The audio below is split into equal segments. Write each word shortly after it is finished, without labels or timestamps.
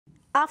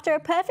After a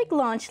perfect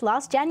launch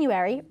last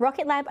January,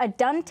 Rocket Lab are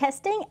done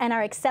testing and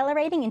are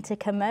accelerating into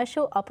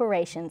commercial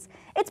operations.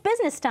 It's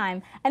business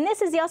time, and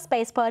this is your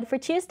SpacePod for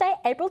Tuesday,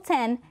 April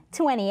 10,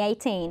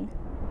 2018.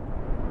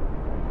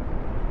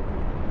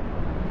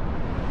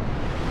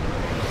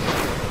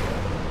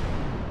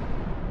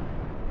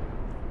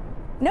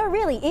 No,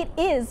 really, it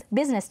is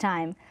business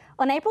time.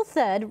 On April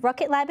 3rd,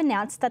 Rocket Lab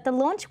announced that the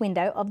launch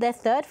window of their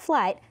third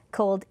flight,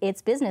 called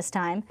It's Business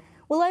Time,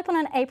 will open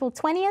on April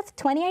 20th,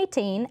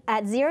 2018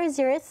 at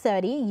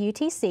 0030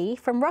 UTC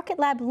from Rocket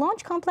Lab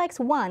Launch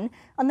Complex 1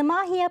 on the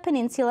Mahia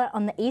peninsula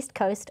on the east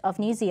coast of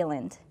New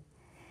Zealand.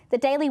 The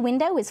daily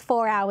window is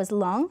 4 hours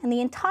long and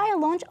the entire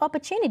launch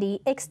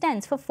opportunity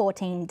extends for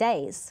 14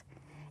 days.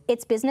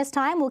 Its Business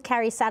Time will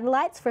carry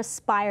satellites for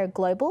Spire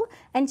Global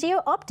and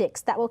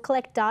geo-optics that will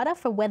collect data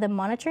for weather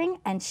monitoring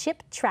and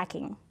ship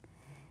tracking.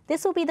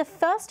 This will be the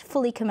first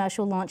fully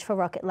commercial launch for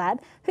Rocket Lab,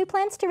 who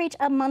plans to reach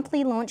a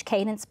monthly launch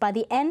cadence by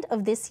the end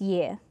of this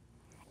year.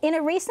 In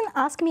a recent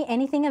Ask Me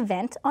Anything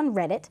event on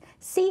Reddit,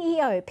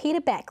 CEO Peter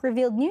Beck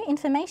revealed new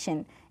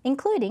information,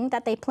 including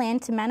that they plan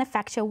to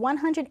manufacture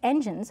 100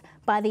 engines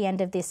by the end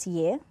of this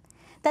year,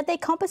 that their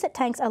composite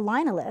tanks are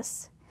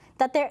linerless,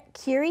 that their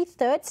Curie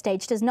third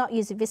stage does not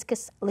use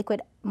viscous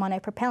liquid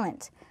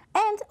monopropellant,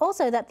 and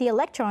also that the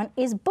Electron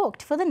is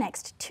booked for the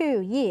next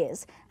 2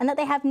 years, and that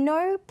they have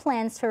no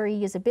plans for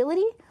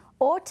reusability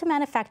or to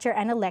manufacture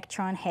an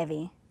Electron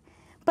Heavy.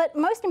 But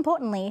most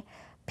importantly,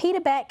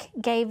 Peter Beck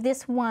gave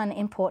this one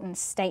important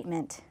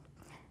statement.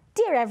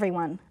 Dear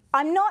everyone,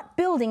 I'm not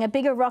building a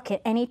bigger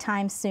rocket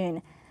anytime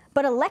soon,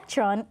 but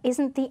Electron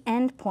isn't the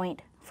end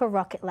point for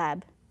Rocket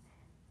Lab.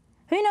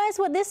 Who knows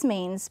what this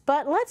means,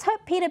 but let's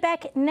hope Peter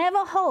Beck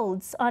never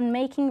holds on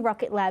making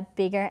Rocket Lab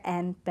bigger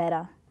and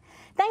better.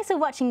 Thanks for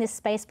watching this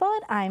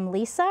SpacePod. I'm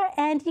Lisa,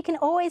 and you can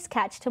always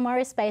catch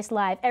Tomorrow's Space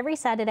live every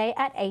Saturday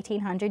at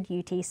 1800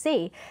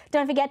 UTC.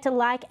 Don't forget to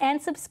like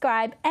and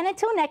subscribe, and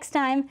until next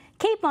time,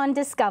 keep on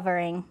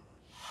discovering.